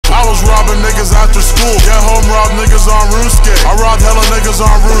was robbing niggas after school. Get home, rob niggas on Rooske. I robbed hella niggas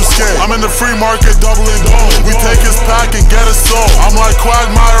on Rooske. I'm in the free market doubling dough. We take his pack and get it sold. I'm like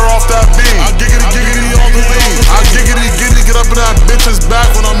Quagmire off that beam. I giggity giggity all the lean. I giggity giggity get up in that bitch's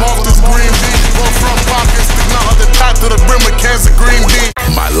back when I'm off this green bean. Go front pockets, stick out like the top to the brim with cans of green bean.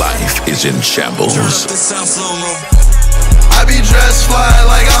 My life is in shambles. I be dressed fly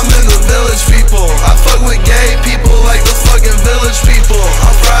like I'm in the village, people. I fuck with gay people like the fucking village people.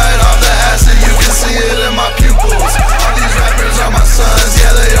 I'm fried off the acid, you can see it in my pupils. All these rappers are my sons,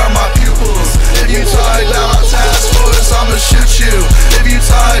 yeah they are my pupils. If you talk down on task force, I'ma shoot you. If you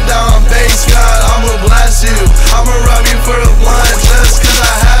talk down on base god, I'ma blast you. I'ma rob you for a blunt just cause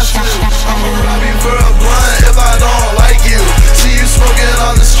I have to. I'ma rob you for a blunt if I don't like you. See you smoking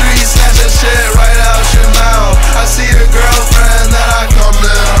on the street, snatch that shit right out your mouth. I see your girlfriend that I come in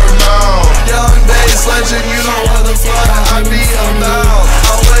her mouth. Young bass legend, you know what the fuck I be about.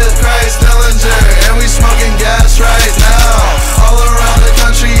 I'm with Christ Dillinger and we smoking gas right now. All around the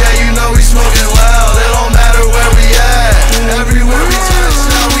country, yeah you know we smoking loud. It don't matter where we at. Everywhere we touch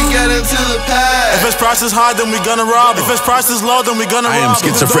now we get into the pad. If his price is high, then we gonna rob him. If his price is low, then we gonna rob him. I am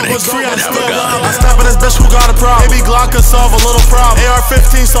schizophrenic and have a gun. I step in this bitch who got a problem. Maybe Glock could solve a little problem.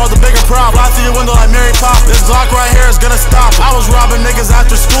 AR-15 solves a bigger problem. Fly through your window like Mary Poppins. This Glock right here is gonna stop it. I was robbing niggas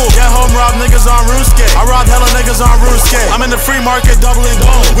after school. Get home, rob niggas on Rooske. I robbed hella niggas on Rooske. I'm in the free market doubling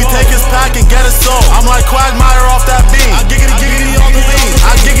dough. We take his pack and get it sold. I'm like Quagmire off that beam. I giggity giggity all the lean.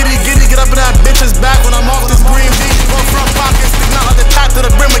 I giggity giggity get up in that bitch's back when I'm off this green bean. Go front pockets, stick out like the top to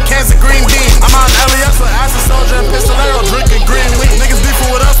the brim with cans of green bean. I'm on LES with acid, Souljah, and Pistolero drinking green weed. Niggas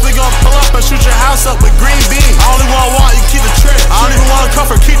beefing with us, we gon' pull up and shoot your house up with green beans. I only want water, you keep the trip. I don't even want a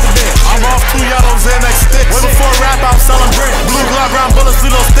comfort, keep the bitch. I'm off 2 yellow Xanax sticks. Way before rap, I was selling bricks. Blue Glock, brown bullets,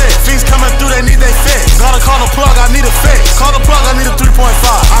 little sticks. Fiends coming through, they need they fix. Gotta call the plug, I need a fix. Call the plug, I need a 3.5.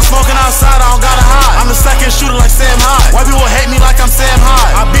 I'm smoking outside, I don't gotta hide. I'm the second shooter like Sam Hyde. White people hate me like I'm Sam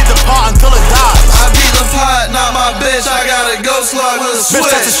Hyde. I beat the pot until it dies. I beat the pot, not my bitch. I got a ghost log with a switch.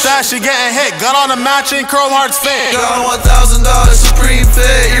 Bitch, that's a stash, she getting hit. Got on a matching Chrome Hearts fit. Got on $1,000 Supreme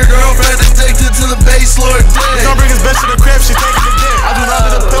fit. Your girlfriend addicted to the bass lord dick. Don't bring his bitch to the crib, she taking the dick. I do not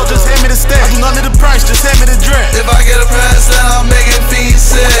need a pill, just hand me the stick. I do not need the price, just hand me the drip. If I get a press, then I'm making fiends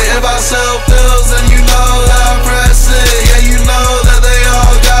sick. If I sell pills, then you know that I press it. Yeah, you know that they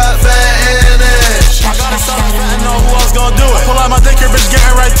all got fat in it. I gotta stop the fat and know who else gonna do it. Pull out my dick, your bitch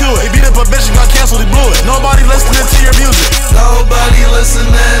getting right to it. He beat up a bitch and got canceled, he blew it. Nobody listening to your music. Nobody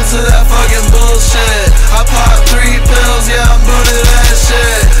listening to that fucking bullshit. I pop 3 pills, yeah, I'm booted that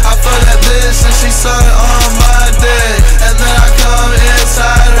shit. I fuck that bitch and she suck on my dick. And then I come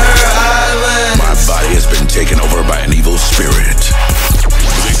inside her island. My body has been taken over by an evil spirit.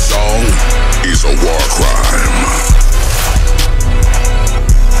 This song is a war crime.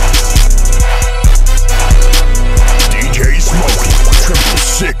 DJ Smokey,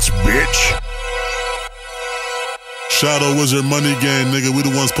 666, bitch. Shadow Wizard Money Gang, nigga, we the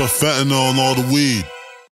ones put fentanyl on all the weed.